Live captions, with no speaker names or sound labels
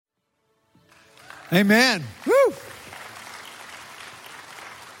Amen. Woo!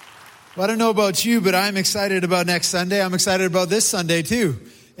 Well, I don't know about you, but I'm excited about next Sunday. I'm excited about this Sunday too.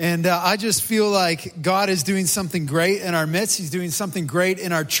 And I just feel like God is doing something great in our midst. He's doing something great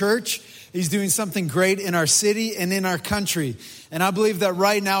in our church. He's doing something great in our city and in our country. And I believe that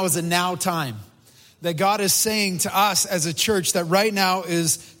right now is a now time. That God is saying to us as a church that right now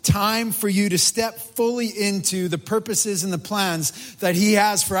is time for you to step fully into the purposes and the plans that He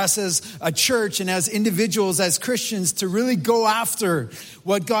has for us as a church and as individuals, as Christians, to really go after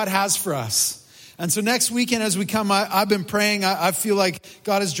what God has for us. And so next weekend as we come, I've been praying. I feel like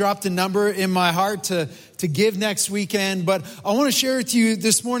God has dropped a number in my heart to give next weekend. But I want to share with you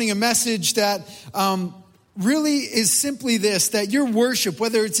this morning a message that really is simply this, that your worship,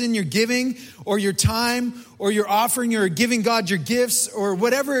 whether it's in your giving or your time or your offering or giving God your gifts or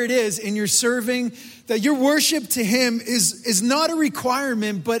whatever it is in your serving, that your worship to Him is not a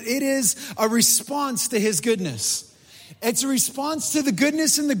requirement, but it is a response to His goodness. It's a response to the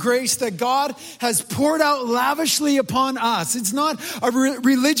goodness and the grace that God has poured out lavishly upon us. It's not a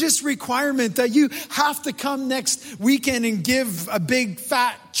religious requirement that you have to come next weekend and give a big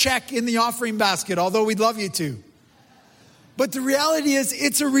fat check in the offering basket, although we'd love you to. But the reality is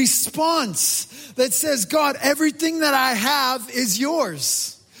it's a response that says, God, everything that I have is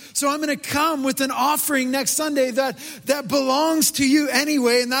yours. So I'm going to come with an offering next Sunday that belongs to you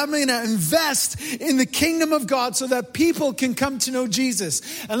anyway. And I'm going to invest in the kingdom of God so that people can come to know Jesus.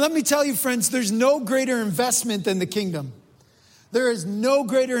 And let me tell you, friends, there's no greater investment than the kingdom. There is no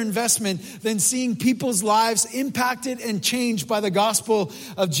greater investment than seeing people's lives impacted and changed by the gospel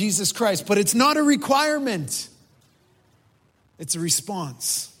of Jesus Christ. But it's not a requirement. It's a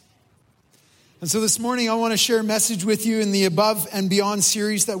response. And so this morning, I want to share a message with you in the Above and Beyond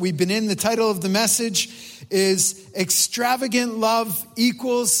series that we've been in. The title of the message is Extravagant Love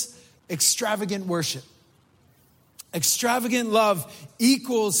Equals Extravagant Worship. Extravagant love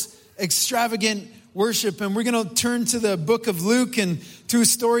equals extravagant worship. And we're going to turn to the book of Luke and to a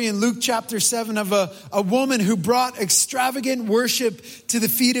story in Luke chapter 7 of a woman who brought extravagant worship to the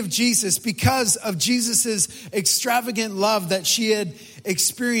feet of Jesus because of Jesus's extravagant love that she had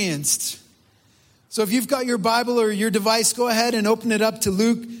experienced. So if you've got your Bible or your device, go ahead and open it up to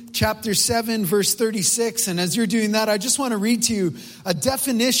Luke chapter 7, verse 36. And as you're doing that, I just want to read to you a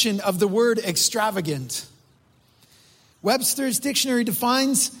definition of the word extravagant. Webster's dictionary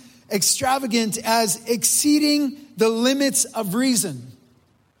defines extravagant as exceeding the limits of reason,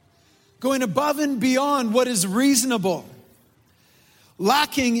 going above and beyond what is reasonable,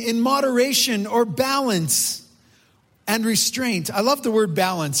 lacking in moderation or balance and restraint. I love the word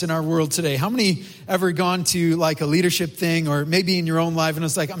balance in our world today. How many ever gone to like a leadership thing or maybe in your own life and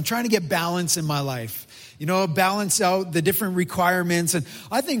it's like, I'm trying to get balance in my life. You know, balance out the different requirements. And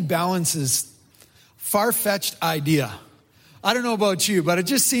I think balance is far-fetched idea. I don't know about you, but it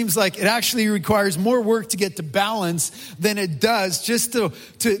just seems like it actually requires more work to get to balance than it does just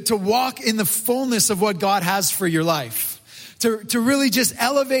to walk in the fullness of what God has for your life. To really just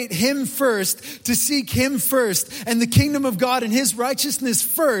elevate Him first, to seek Him first, and the kingdom of God and His righteousness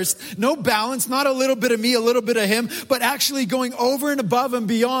first. No balance, not a little bit of me, a little bit of Him, but actually going over and above and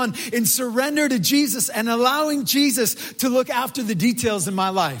beyond in surrender to Jesus and allowing Jesus to look after the details in my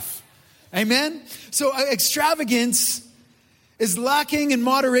life. Amen? So extravagance is lacking in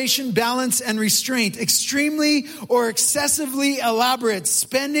moderation, balance, and restraint. Extremely or excessively elaborate,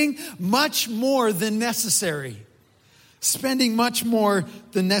 spending much more than necessary. Spending much more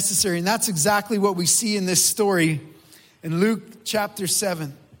than necessary. And that's exactly what we see in this story in Luke chapter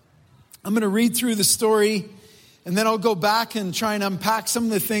 7. I'm going to read through the story and then I'll go back and try and unpack some of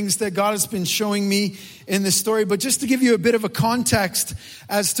the things that God has been showing me in this story. But just to give you a bit of a context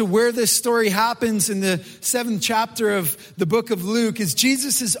as to where this story happens in the 7th chapter of the book of Luke is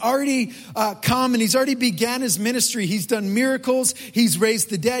Jesus has already come and He's already began His ministry. He's done miracles. He's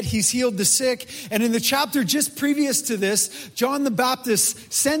raised the dead. He's healed the sick. And in the chapter just previous to this, John the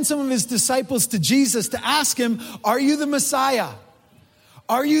Baptist sent some of his disciples to Jesus to ask Him, are you the Messiah?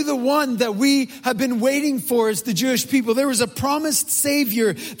 Are you the one that we have been waiting for as the Jewish people? There was a promised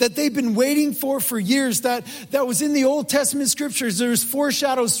Savior that they've been waiting for years that was in the Old Testament scriptures. There's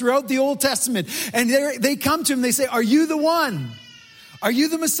foreshadows throughout the Old Testament. And they come to Him, they say, are you the one? Are you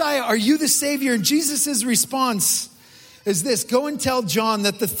the Messiah? Are you the Savior? And Jesus' response is this, go and tell John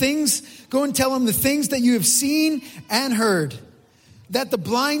that the things that you have seen and heard, that the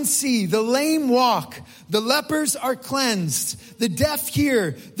blind see, the lame walk, the lepers are cleansed, the deaf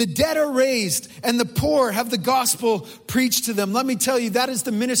hear, the dead are raised, and the poor have the gospel preached to them. Let me tell you, that is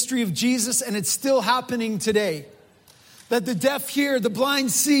the ministry of Jesus, and it's still happening today. That the deaf hear, the blind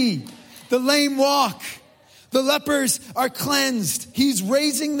see, The lame walk. The lepers are cleansed. He's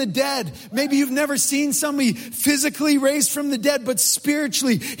raising the dead. Maybe you've never seen somebody physically raised from the dead, but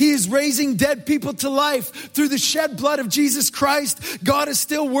spiritually, he is raising dead people to life through the shed blood of Jesus Christ. God is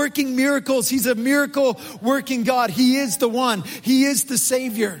still working miracles. He's a miracle working God. He is the one. He is the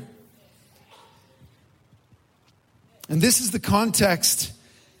Savior. And this is the context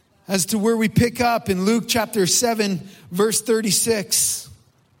as to where we pick up in Luke chapter 7, verse 36.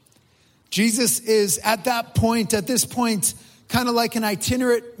 Jesus is at this point, kind of like an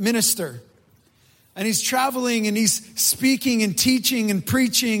itinerant minister. And he's traveling and he's speaking and teaching and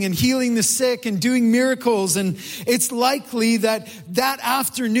preaching and healing the sick and doing miracles. And it's likely that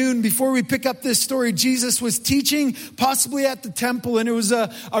afternoon, before we pick up this story, Jesus was teaching possibly at the temple. And it was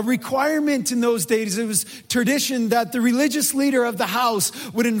a requirement in those days. It was tradition that the religious leader of the house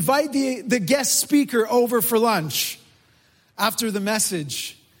would invite the guest speaker over for lunch after the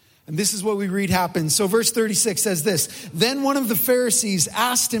message. And this is what we read happened. So verse 36 says this: Then one of the Pharisees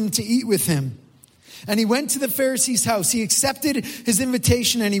asked him to eat with him. And he went to the Pharisee's house. He accepted his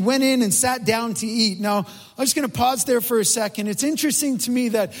invitation and he went in and sat down to eat. Now, I'm just going to pause there for a second. It's interesting to me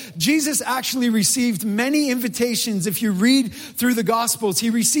that Jesus actually received many invitations. If you read through the Gospels,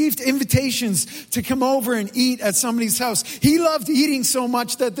 he received invitations to come over and eat at somebody's house. He loved eating so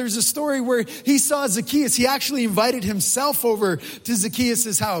much that there's a story where he saw Zacchaeus. He actually invited himself over to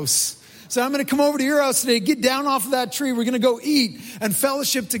Zacchaeus' house. So I'm going to come over to your house today, get down off of that tree. We're going to go eat and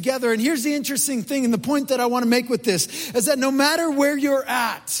fellowship together. And here's the interesting thing, and the point that I want to make with this, is that no matter where you're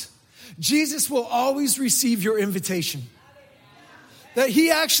at, Jesus will always receive your invitation. That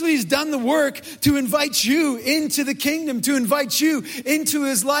he actually has done the work to invite you into the kingdom, to invite you into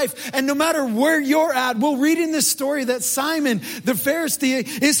his life. And no matter where you're at, we'll read in this story that Simon, the Pharisee,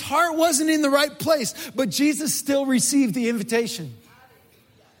 his heart wasn't in the right place, but Jesus still received the invitation.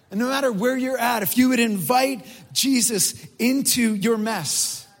 And no matter where you're at, if you would invite Jesus into your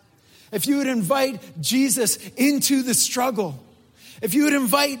mess, if you would invite Jesus into the struggle, if you would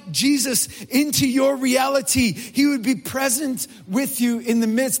invite Jesus into your reality, he would be present with you in the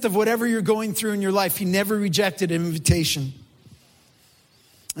midst of whatever you're going through in your life. He never rejected an invitation.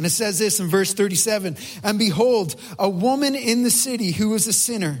 And it says this in verse 37, And behold, a woman in the city who was a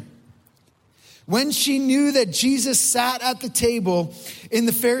sinner, when she knew that Jesus sat at the table in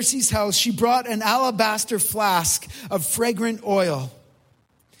the Pharisee's house, she brought an alabaster flask of fragrant oil.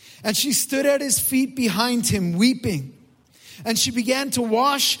 And she stood at his feet behind him, weeping. And she began to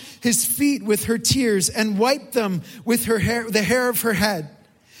wash his feet with her tears and wiped them with her hair, the hair of her head.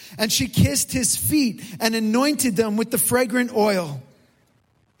 And she kissed his feet and anointed them with the fragrant oil.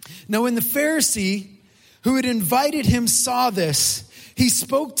 Now when the Pharisee who had invited him saw this, he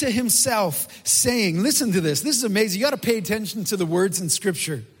spoke to himself, saying, listen to this. This is amazing. You got to pay attention to the words in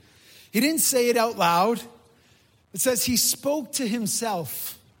Scripture. He didn't say it out loud. It says he spoke to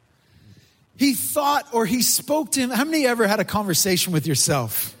himself. He thought, or he spoke to him. How many ever had a conversation with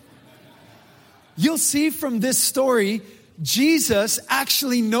yourself? You'll see from this story, Jesus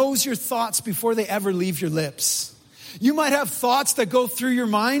actually knows your thoughts before they ever leave your lips. You might have thoughts that go through your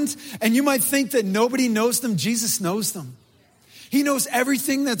mind, and you might think that nobody knows them. Jesus knows them. He knows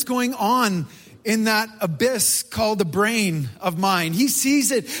everything that's going on in that abyss called the brain of mine. He sees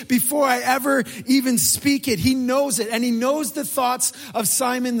it before I ever even speak it. He knows it. And he knows the thoughts of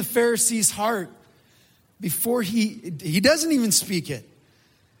Simon the Pharisee's heart before he doesn't even speak it.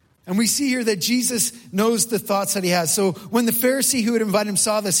 And we see here that Jesus knows the thoughts that he has. So when the Pharisee who had invited him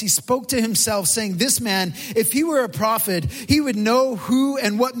saw this, he spoke to himself saying, this man, if he were a prophet, he would know who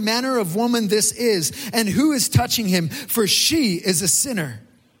and what manner of woman this is and who is touching him, for she is a sinner.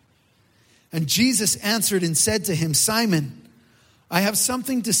 And Jesus answered and said to him, Simon, I have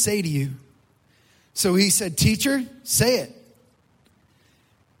something to say to you. So he said, Teacher, say it.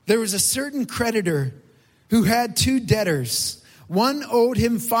 There was a certain creditor who had two debtors. One owed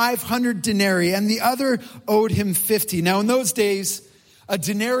him 500 denarii and the other owed him 50. Now in those days, a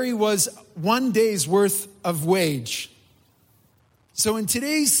denarii was 1 day's worth of wage. So in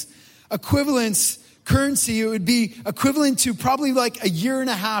today's equivalence currency, it would be equivalent to probably like a year and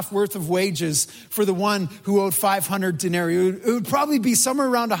a half worth of wages for the one who owed 500 denarii. It would probably be somewhere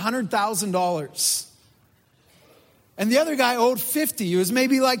around $100,000. And the other guy owed 50. It was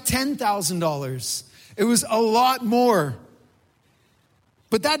maybe like $10,000. It was a lot more.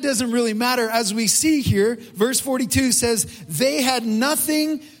 But that doesn't really matter. As we see here, verse 42 says, they had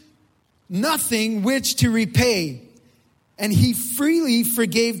nothing which to repay, and he freely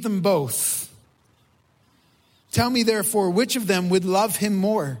forgave them both. Tell me therefore, which of them would love him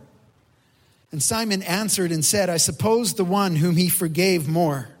more? And Simon answered and said, I suppose the one whom he forgave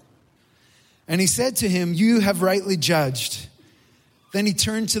more. And he said to him, "You have rightly judged." Then he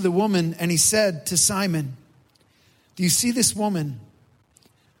turned to the woman and he said to Simon, "Do you see this woman?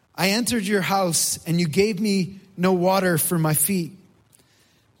 I entered your house and you gave me no water for my feet,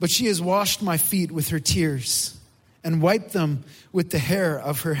 but she has washed my feet with her tears and wiped them with the hair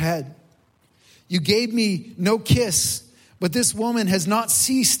of her head. You gave me no kiss, but this woman has not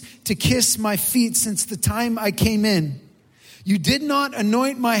ceased to kiss my feet since the time I came in. You did not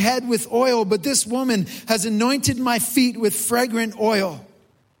anoint my head with oil, but this woman has anointed my feet with fragrant oil."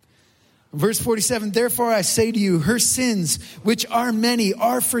 Verse 47, "Therefore I say to you, her sins, which are many,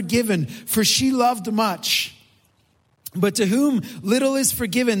 are forgiven, for she loved much. But to whom little is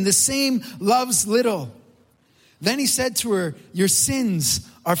forgiven, the same loves little." Then he said to her, "Your sins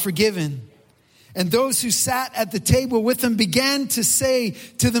are forgiven." And those who sat at the table with him began to say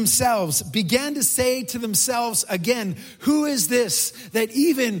to themselves again, "Who is this that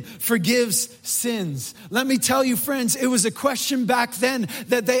even forgives sins?" Let me tell you, friends, it was a question back then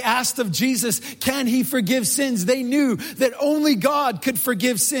that they asked of Jesus, can he forgive sins? They knew that only God could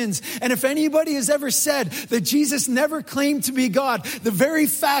forgive sins. And if anybody has ever said that Jesus never claimed to be God, the very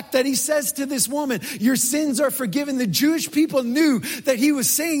fact that he says to this woman, "Your sins are forgiven," the Jewish people knew that he was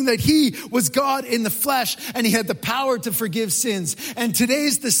saying that he was God in the flesh and he had the power to forgive sins. And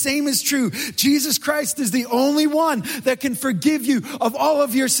today's the same is true. Jesus Christ is the only one that can forgive you of all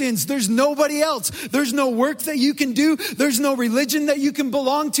of your sins. There's nobody else. There's no work that you can do. There's no religion that you can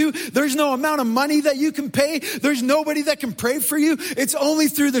belong to. There's no amount of money that you can pay. There's nobody that can pray for you. It's only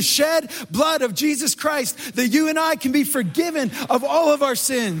through the shed blood of Jesus Christ that you and I can be forgiven of all of our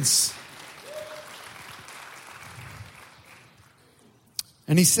sins.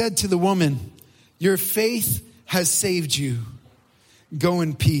 And he said to the woman, "Your faith has saved you. Go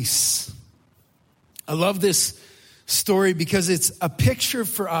in peace." I love this story because it's a picture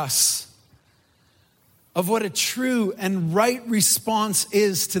for us of what a true and right response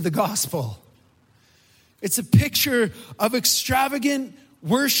is to the gospel. It's a picture of extravagant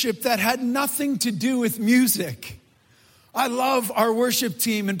worship that had nothing to do with music. I love our worship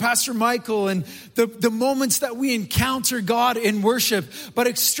team and Pastor Michael and the moments that we encounter God in worship. But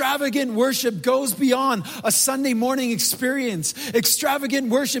extravagant worship goes beyond a Sunday morning experience. Extravagant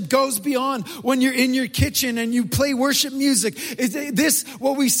worship goes beyond when you're in your kitchen and you play worship music.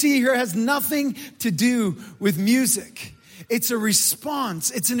 What we see here has nothing to do with music. It's a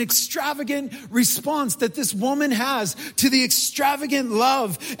response. It's an extravagant response that this woman has to the extravagant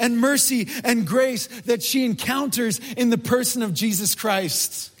love and mercy and grace that she encounters in the person of Jesus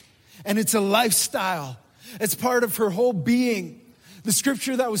Christ. And it's a lifestyle. It's part of her whole being. The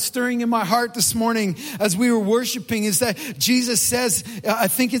scripture that was stirring in my heart this morning as we were worshiping is that Jesus says, I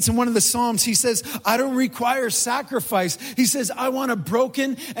think it's in one of the Psalms, he says, "I don't require sacrifice." He says, "I want a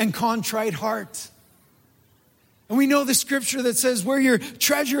broken and contrite heart." And we know the scripture that says, "Where your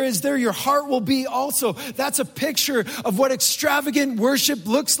treasure is, there your heart will be also." That's a picture of what extravagant worship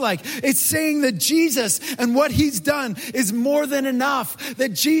looks like. It's saying that Jesus and what he's done is more than enough.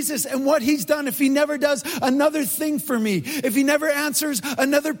 That Jesus and what he's done, if he never does another thing for me, if he never answers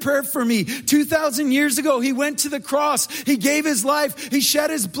another prayer for me, 2,000 years ago, he went to the cross, he gave his life, he shed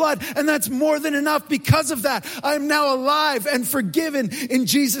his blood, and that's more than enough. Because of that, I am now alive and forgiven in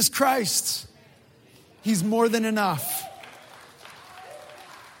Jesus Christ. He's more than enough.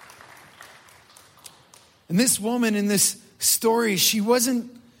 And this woman in this story, she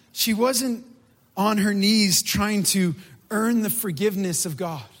wasn't on her knees trying to earn the forgiveness of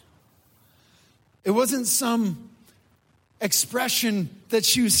God. It wasn't some expression that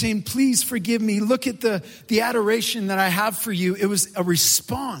she was saying, "Please forgive me. Look at the adoration that I have for you." It was a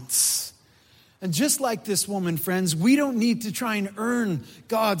response. And just like this woman, friends, we don't need to try and earn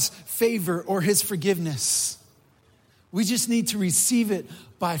God's favor or his forgiveness. We just need to receive it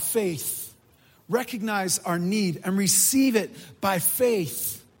by faith. Recognize our need and receive it by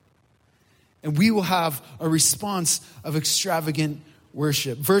faith. And we will have a response of extravagant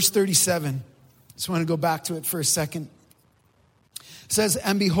worship. Verse 37. Just want to go back to it for a second. It says,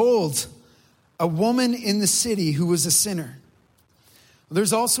 "And behold, a woman in the city who was a sinner."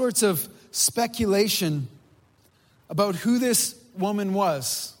 There's all sorts of speculation about who this woman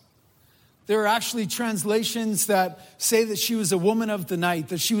was. There are actually translations that say that she was a woman of the night,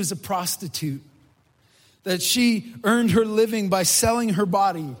 that she was a prostitute, that she earned her living by selling her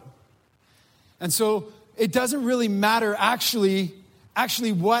body. And so it doesn't really matter actually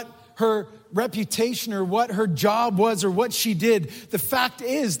what her reputation or what her job was or what she did. The fact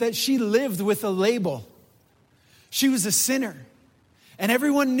is that she lived with a label. She was a sinner, and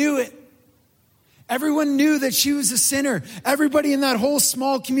everyone knew it. Everyone knew that she was a sinner. Everybody in that whole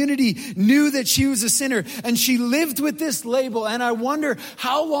small community knew that she was a sinner. And she lived with this label. And I wonder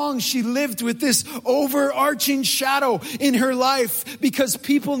how long she lived with this overarching shadow in her life, because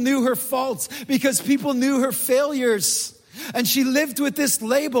people knew her faults, because people knew her failures. And she lived with this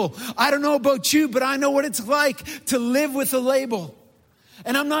label. I don't know about you, but I know what it's like to live with a label.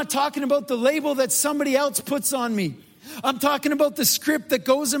 And I'm not talking about the label that somebody else puts on me. I'm talking about the script that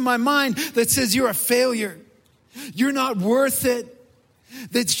goes in my mind that says you're a failure. You're not worth it.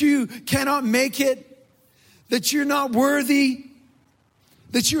 That you cannot make it. That you're not worthy.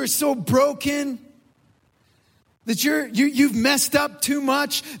 That you are so broken. That you've messed up too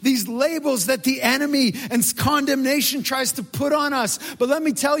much. These labels that the enemy and condemnation tries to put on us. But let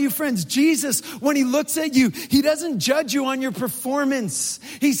me tell you, friends, Jesus, when he looks at you, he doesn't judge you on your performance.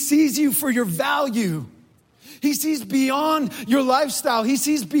 He sees you for your value. He sees beyond your lifestyle. He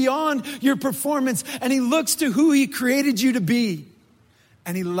sees beyond your performance. And he looks to who he created you to be.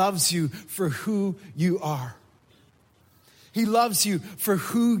 And he loves you for who you are. He loves you for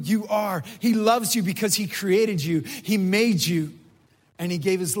who you are. He loves you because he created you. He made you. And he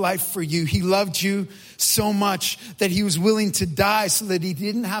gave his life for you. He loved you so much that he was willing to die so that he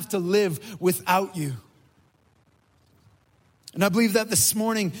didn't have to live without you. And I believe that this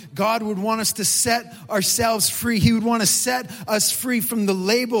morning, God would want us to set ourselves free. He would want to set us free from the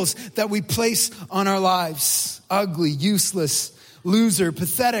labels that we place on our lives. Ugly, useless, loser,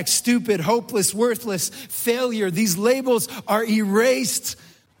 pathetic, stupid, hopeless, worthless, failure. These labels are erased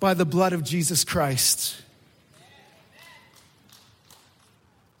by the blood of Jesus Christ.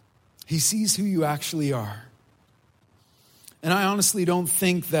 He sees who you actually are. And I honestly don't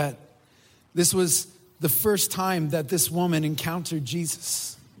think that this was the first time that this woman encountered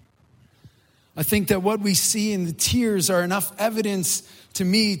Jesus. I think that what we see in the tears are enough evidence to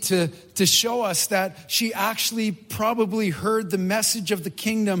me to show us that she actually probably heard the message of the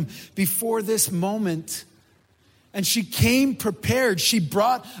kingdom before this moment. And she came prepared. She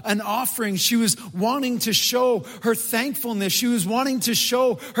brought an offering. She was wanting to show her thankfulness. She was wanting to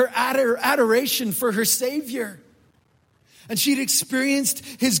show her adoration for her Savior. And she'd experienced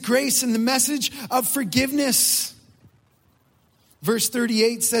his grace and the message of forgiveness. Verse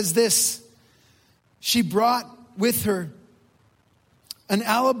 38 says this: she brought with her an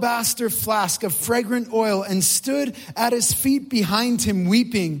alabaster flask of fragrant oil and stood at his feet behind him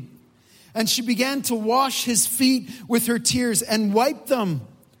weeping. And she began to wash his feet with her tears and wipe them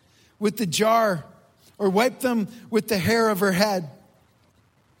with the jar, or wipe them with the hair of her head.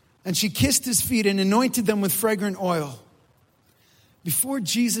 And she kissed his feet and anointed them with fragrant oil. Before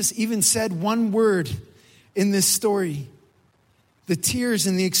Jesus even said one word in this story, the tears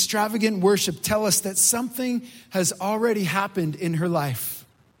and the extravagant worship tell us that something has already happened in her life.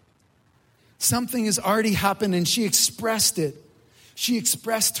 Something has already happened, and she expressed it. She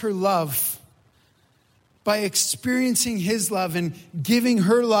expressed her love by experiencing his love and giving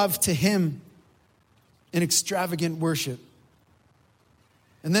her love to him in extravagant worship.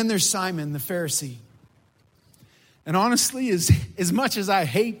 And then there's Simon, the Pharisee. And honestly, as much as I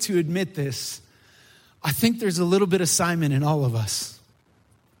hate to admit this, I think there's a little bit of Simon in all of us.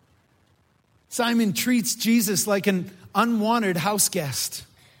 Simon treats Jesus like an unwanted house guest.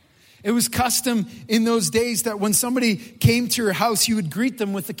 It was custom in those days that when somebody came to your house, you would greet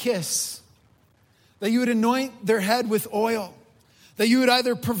them with a kiss. That you would anoint their head with oil. That you would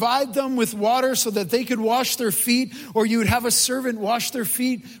either provide them with water so that they could wash their feet, or you would have a servant wash their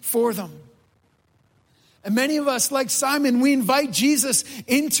feet for them. And many of us, like Simon, we invite Jesus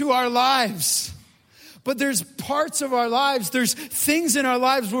into our lives. But there's parts of our lives, there's things in our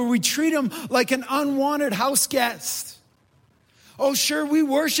lives where we treat him like an unwanted house guest. Oh, sure, we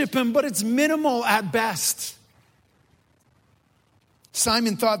worship him, but it's minimal at best.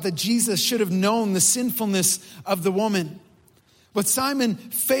 Simon thought that Jesus should have known the sinfulness of the woman. But Simon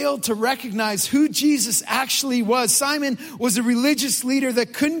failed to recognize who Jesus actually was. Simon was a religious leader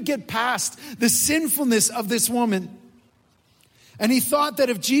that couldn't get past the sinfulness of this woman. And he thought that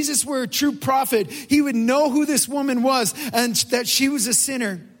if Jesus were a true prophet, he would know who this woman was and that she was a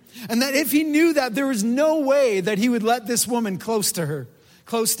sinner. And that if he knew that, there was no way that he would let this woman close to her,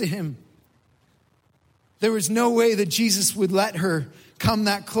 close to him. There was no way that Jesus would let her come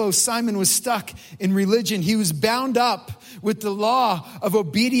that close. Simon was stuck in religion. He was bound up with the law of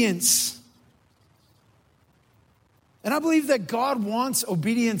obedience. And I believe that God wants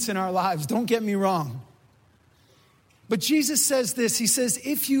obedience in our lives. Don't get me wrong. But Jesus says this. He says,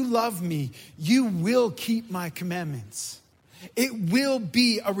 if you love me, you will keep my commandments. It will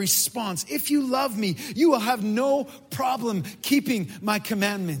be a response. If you love me, you will have no problem keeping my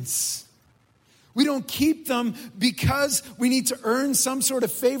commandments. We don't keep them because we need to earn some sort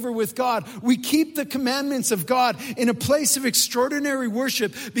of favor with God. We keep the commandments of God in a place of extraordinary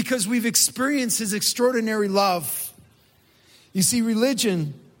worship because we've experienced His extraordinary love. You see,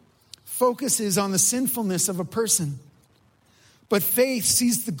 religion focuses on the sinfulness of a person, but faith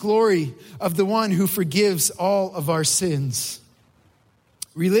sees the glory of the one who forgives all of our sins.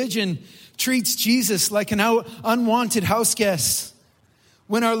 Religion treats Jesus like an unwanted house guest.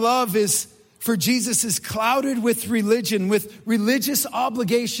 When our love for Jesus is clouded with religion, with religious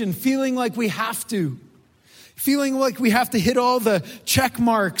obligation, feeling like we have to hit all the check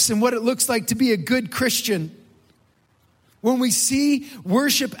marks and what it looks like to be a good Christian. When we see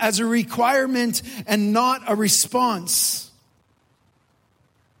worship as a requirement and not a response,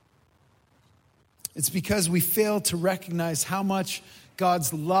 it's because we fail to recognize how much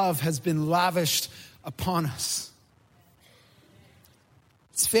God's love has been lavished upon us.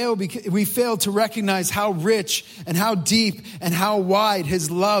 We fail to recognize how rich and how deep and how wide His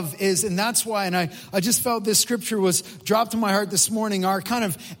love is. And that's why, and I just felt this scripture was dropped in my heart this morning. Our kind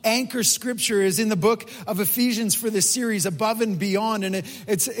of anchor scripture is in the book of Ephesians for this series, Above and Beyond. And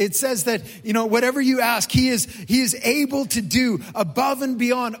it says that, whatever you ask, He is able to do above and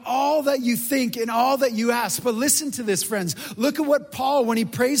beyond all that you think and all that you ask. But listen to this, friends. Look at what Paul, when he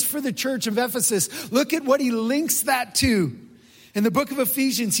prays for the church of Ephesus, look at what he links that to. In the book of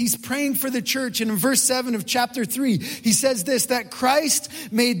Ephesians, he's praying for the church. And in verse 7 of chapter 3, he says this, that Christ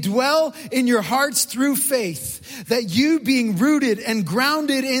may dwell in your hearts through faith, that you being rooted and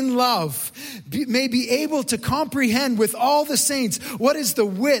grounded in love, may be able to comprehend with all the saints what is the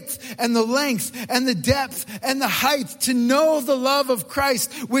width and the length and the depth and the height, to know the love of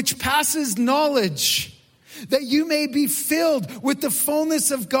Christ, which passes knowledge, that you may be filled with the fullness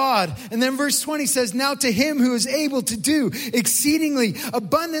of God. And then verse 20 says, now to Him who is able to do exceedingly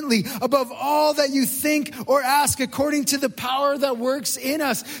abundantly above all that you think or ask, according to the power that works in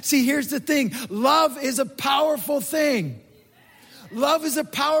us. See, here's the thing. Love is a powerful thing. Love is a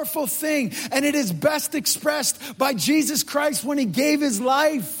powerful thing, and it is best expressed by Jesus Christ when He gave His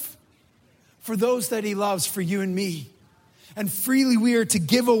life for those that He loves, for you and me. And freely we are to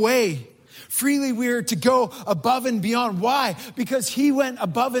give away. Freely we are to go above and beyond. Why? Because He went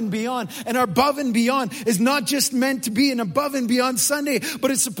above and beyond. And our above and beyond is not just meant to be an above and beyond Sunday,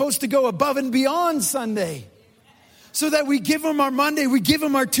 but it's supposed to go above and beyond Sunday. So that we give Him our Monday, we give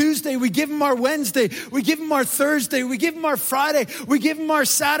Him our Tuesday, we give Him our Wednesday, we give Him our Thursday, we give Him our Friday, we give Him our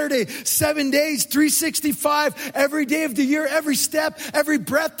Saturday, 7 days, 365, every day of the year, every step, every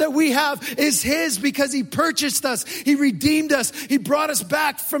breath that we have is His, because He purchased us, He redeemed us, He brought us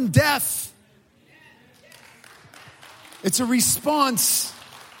back from death. It's a response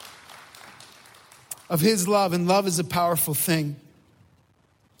of His love, and love is a powerful thing.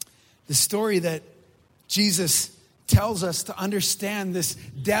 The story that Jesus tells us to understand this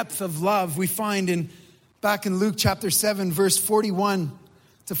depth of love, we find back in Luke chapter 7, verse 41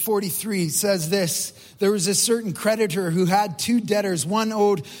 to 43, says this: there was a certain creditor who had two debtors. One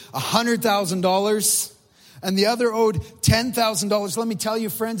owed $100,000 and the other owed $10,000. Let me tell you,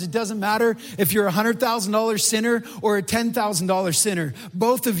 friends, it doesn't matter if you're a $100,000 sinner or a $10,000 sinner.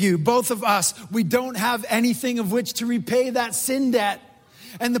 Both of us, we don't have anything of which to repay that sin debt.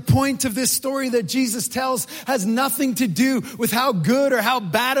 And the point of this story that Jesus tells has nothing to do with how good or how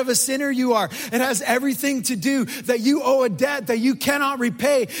bad of a sinner you are. It has everything to do that you owe a debt that you cannot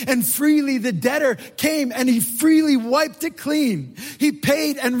repay. And freely the debtor came and He freely wiped it clean. He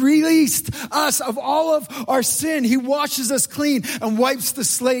paid and released us of all of our sin. He washes us clean and wipes the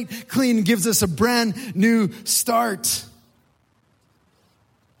slate clean and gives us a brand new start.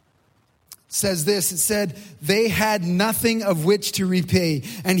 Says this, it said, they had nothing of which to repay,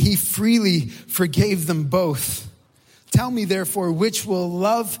 and He freely forgave them both. Tell me, therefore, which will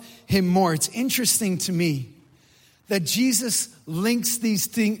love Him more? It's interesting to me that Jesus links these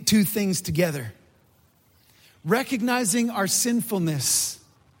two things together. Recognizing our sinfulness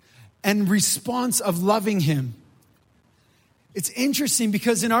and response of loving Him. It's interesting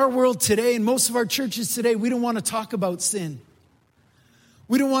because in our world today, in most of our churches today, we don't want to talk about sin.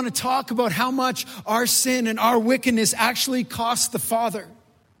 We don't want to talk about how much our sin and our wickedness actually cost the Father.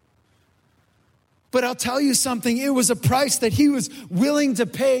 But I'll tell you something, it was a price that He was willing to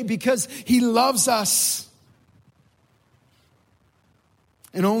pay because He loves us.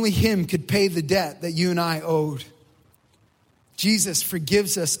 And only Him could pay the debt that you and I owed. Jesus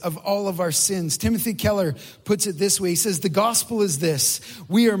forgives us of all of our sins. Timothy Keller puts it this way. He says, the gospel is this: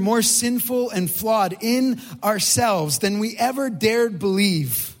 we are more sinful and flawed in ourselves than we ever dared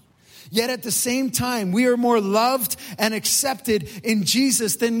believe. Yet at the same time, we are more loved and accepted in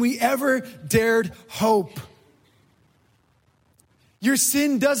Jesus than we ever dared hope. Your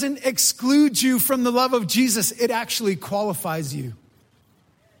sin doesn't exclude you from the love of Jesus. It actually qualifies you.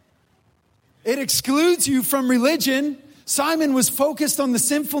 It excludes you from religion. Simon was focused on the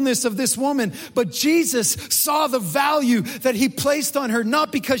sinfulness of this woman, but Jesus saw the value that he placed on her,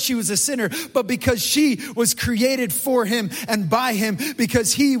 not because she was a sinner, but because she was created for him and by him,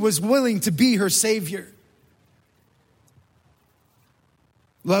 because he was willing to be her Savior.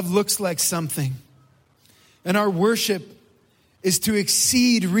 Love looks like something, and our worship is to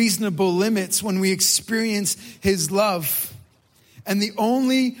exceed reasonable limits when we experience his love. And the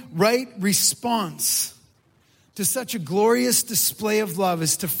only right response to such a glorious display of love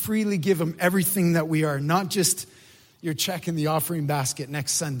is to freely give him everything that we are, not just your check in the offering basket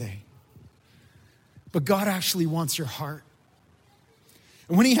next Sunday. But God actually wants your heart.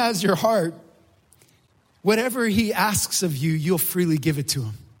 And when he has your heart, whatever he asks of you, you'll freely give it to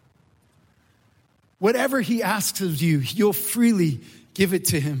him. Whatever he asks of you, you'll freely give it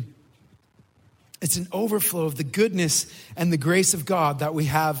to him. It's an overflow of the goodness and the grace of God that we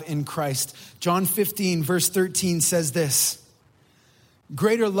have in Christ. John 15, verse 13 says this: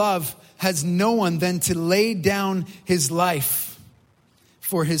 greater love has no one than to lay down his life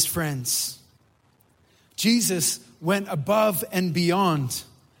for his friends. Jesus went above and beyond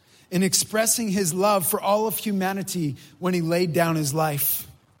in expressing his love for all of humanity when he laid down his life.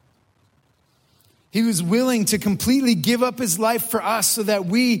 He was willing to completely give up his life for us so that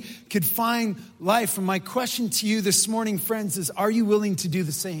we could find life. And my question to you this morning, friends, is, are you willing to do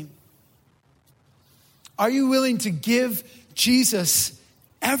the same? Are you willing to give Jesus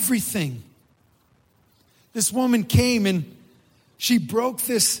everything? This woman came and she broke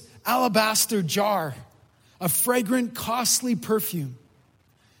this alabaster jar of fragrant, costly perfume.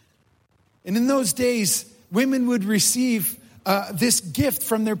 And in those days, women would receive this gift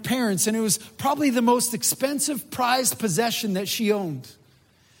from their parents, and it was probably the most expensive prized possession that she owned.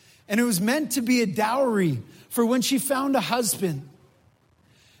 And it was meant to be a dowry for when she found a husband.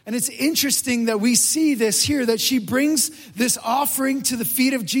 And it's interesting that we see this here, that she brings this offering to the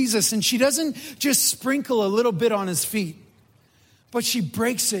feet of Jesus, and she doesn't just sprinkle a little bit on his feet, but she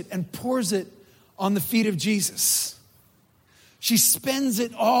breaks it and pours it on the feet of Jesus. She spends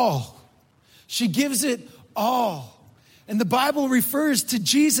it all. She gives it all. And the Bible refers to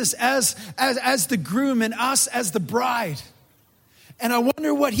Jesus as the groom and us as the bride. And I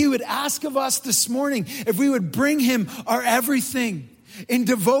wonder what he would ask of us this morning if we would bring him our everything in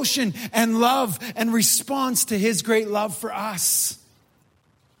devotion and love and response to his great love for us.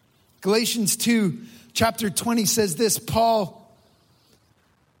 Galatians 2, chapter 20 says this: Paul,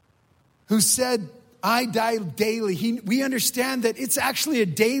 who said, I die daily. We understand that it's actually a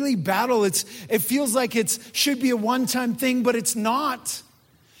daily battle. It feels like it should be a one-time thing, but it's not.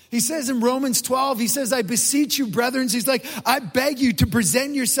 He says in Romans 12, he says, I beseech you, brethren. He's like, I beg you to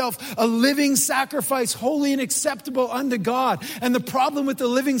present yourself a living sacrifice, holy and acceptable unto God. And the problem with the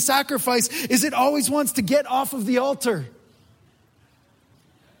living sacrifice is it always wants to get off of the altar.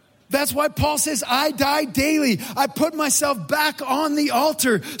 That's why Paul says, I die daily. I put myself back on the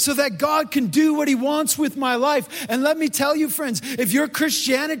altar so that God can do what he wants with my life. And let me tell you, friends, if your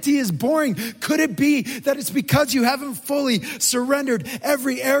Christianity is boring, could it be that it's because you haven't fully surrendered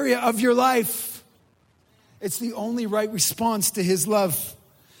every area of your life? It's the only right response to his love.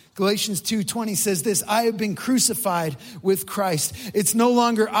 Galatians 2:20 says this: I have been crucified with Christ. It's no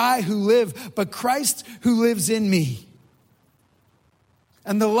longer I who live, but Christ who lives in me.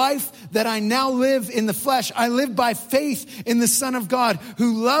 And the life that I now live in the flesh, I live by faith in the Son of God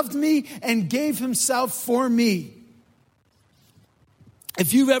who loved me and gave himself for me.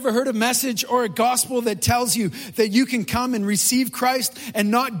 If you've ever heard a message or a gospel that tells you that you can come and receive Christ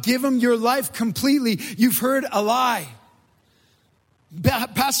and not give him your life completely, you've heard a lie.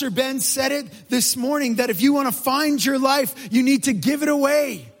 Pastor Ben said it this morning, that if you want to find your life, you need to give it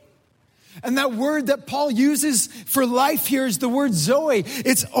away. And that word that Paul uses for life here is the word Zoe.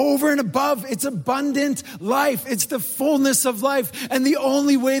 It's over and above. It's abundant life. It's the fullness of life. And the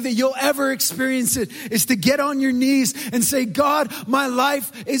only way that you'll ever experience it is to get on your knees and say, God, my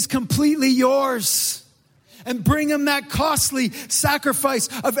life is completely yours. And bring him that costly sacrifice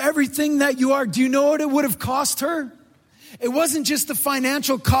of everything that you are. Do you know what it would have cost her? It wasn't just the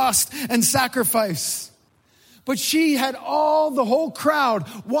financial cost and sacrifice, but she had the whole crowd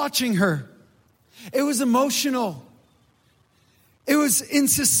watching her. It was emotional. It was in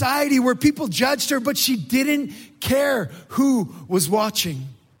society where people judged her, but she didn't care who was watching.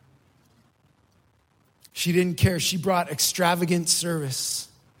 She didn't care. She brought extravagant service.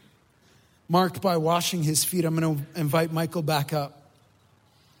 marked by washing his feet. I'm going to invite Michael back up.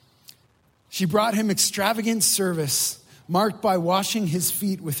 She brought him extravagant service, marked by washing his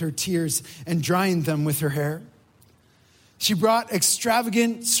feet with her tears and drying them with her hair. She brought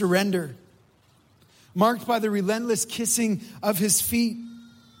extravagant surrender, marked by the relentless kissing of his feet.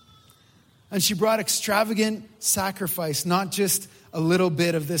 And she brought extravagant sacrifice, not just a little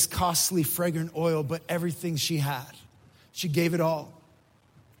bit of this costly, fragrant oil, but everything she had. She gave it all.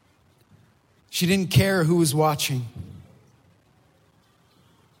 She didn't care who was watching.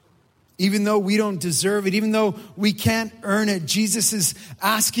 Even though we don't deserve it, even though we can't earn it, Jesus is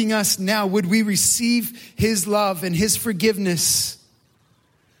asking us now, would we receive his love and his forgiveness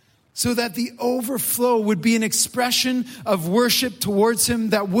so that the overflow would be an expression of worship towards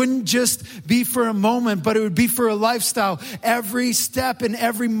him that wouldn't just be for a moment, but it would be for a lifestyle. Every step and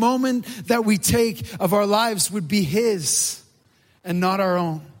every moment that we take of our lives would be his and not our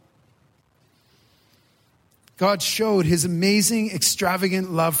own. God showed his amazing,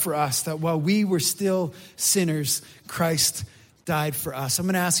 extravagant love for us, that while we were still sinners, Christ died for us. I'm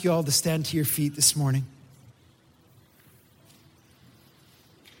going to ask you all to stand to your feet this morning.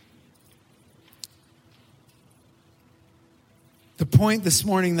 The point this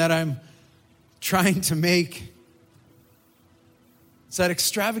morning that I'm trying to make is that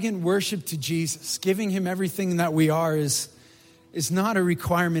extravagant worship to Jesus, giving him everything that we are, is not a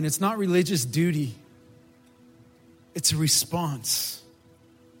requirement. It's not religious duty. It's a response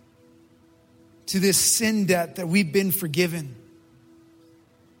to this sin debt that we've been forgiven,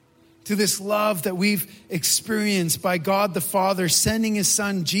 to this love that we've experienced by God the Father sending his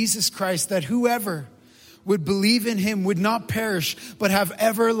Son, Jesus Christ, that whoever would believe in him would not perish, but have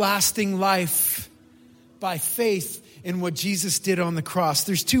everlasting life by faith in what Jesus did on the cross.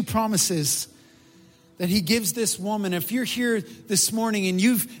 There's two promises that he gives this woman. If you're here this morning and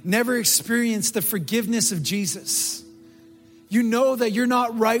you've never experienced the forgiveness of Jesus, you know that you're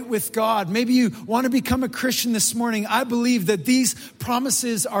not right with God. Maybe you want to become a Christian this morning. I believe that these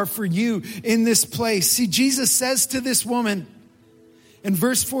promises are for you in this place. See, Jesus says to this woman, in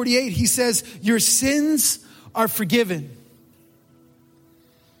verse 48, he says, your sins are forgiven.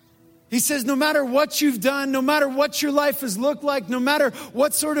 He says, no matter what you've done, no matter what your life has looked like, no matter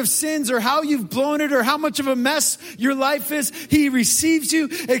what sort of sins or how you've blown it or how much of a mess your life is, he receives you,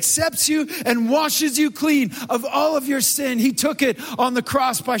 accepts you, and washes you clean of all of your sin. He took it on the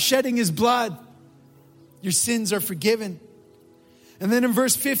cross by shedding his blood. Your sins are forgiven. And then in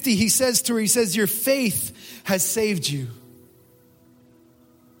verse 50, he says to her, he says, your faith has saved you.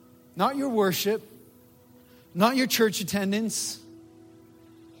 Not your worship, not your church attendance,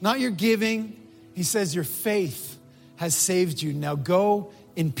 not your giving. He says your faith has saved you. Now go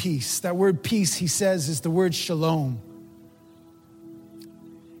in peace. That word peace, he says, is the word shalom.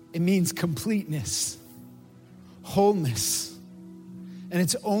 It means completeness, wholeness. And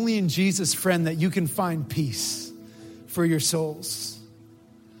it's only in Jesus, friend, that you can find peace for your souls.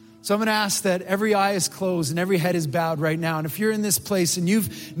 So I'm going to ask that every eye is closed and every head is bowed right now. And if you're in this place and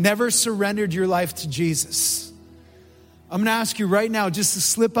you've never surrendered your life to Jesus, I'm going to ask you right now just to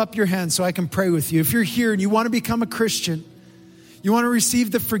slip up your hand so I can pray with you. If you're here and you want to become a Christian, you want to receive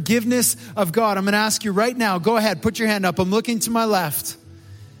the forgiveness of God, I'm going to ask you right now, go ahead, put your hand up. I'm looking to my left.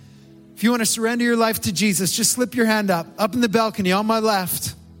 If you want to surrender your life to Jesus, just slip your hand up in the balcony on my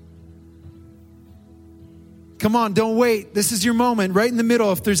left. Come on, don't wait. This is your moment right in the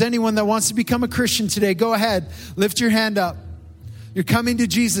middle. If there's anyone that wants to become a Christian today, go ahead. Lift your hand up. You're coming to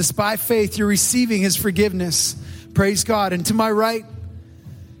Jesus by faith. You're receiving his forgiveness. Praise God. And to my right,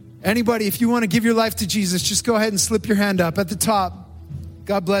 anybody, if you want to give your life to Jesus, just go ahead and slip your hand up at the top.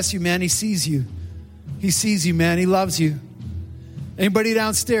 God bless you, man. He sees you. He sees you, man. He loves you. Anybody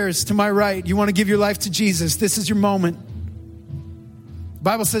downstairs to my right, you want to give your life to Jesus, this is your moment. The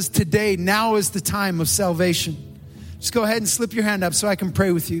Bible says today, now is the time of salvation. Just go ahead and slip your hand up so I can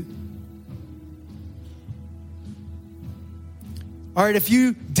pray with you. All right, if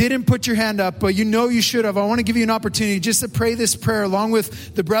you didn't put your hand up, but you know you should have, I want to give you an opportunity just to pray this prayer along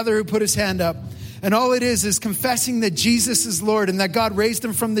with the brother who put his hand up. And all it is confessing that Jesus is Lord and that God raised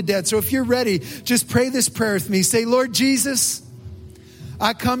him from the dead. So if you're ready, just pray this prayer with me. Say, Lord Jesus,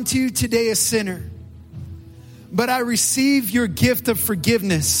 I come to you today a sinner, but I receive your gift of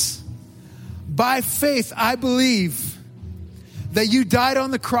forgiveness. By faith, I believe that you died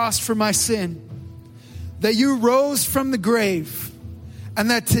on the cross for my sin, that you rose from the grave, and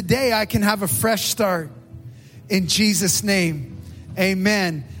that today I can have a fresh start. In Jesus' name,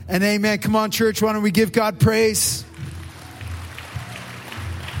 amen and amen. Come on, church, why don't we give God praise?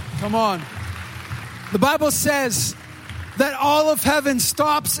 Come on. The Bible says that all of heaven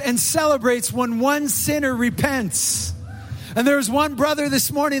stops and celebrates when one sinner repents. And there's one brother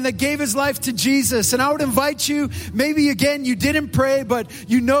this morning that gave his life to Jesus. And I would invite you, maybe again, you didn't pray, but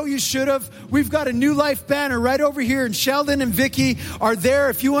you know you should have. We've got a New Life banner right over here. And Sheldon and Vicky are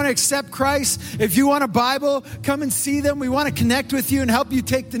there. If you want to accept Christ, if you want a Bible, come and see them. We want to connect with you and help you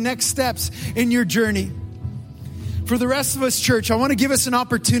take the next steps in your journey. For the rest of us, church, I want to give us an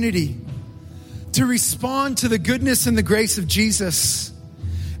opportunity to respond to the goodness and the grace of Jesus.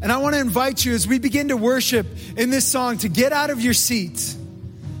 And I want to invite you as we begin to worship in this song to get out of your seat,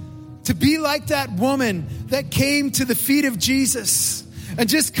 to be like that woman that came to the feet of Jesus and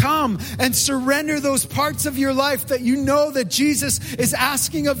just come and surrender those parts of your life that you know that Jesus is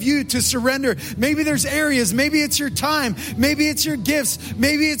asking of you to surrender. Maybe there's areas, maybe it's your time, maybe it's your gifts,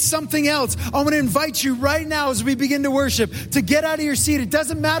 maybe it's something else. I want to invite you right now as we begin to worship to get out of your seat. It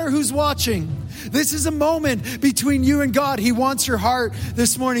doesn't matter who's watching. This is a moment between you and God. He wants your heart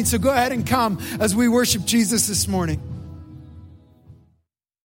this morning. So go ahead and come as we worship Jesus this morning.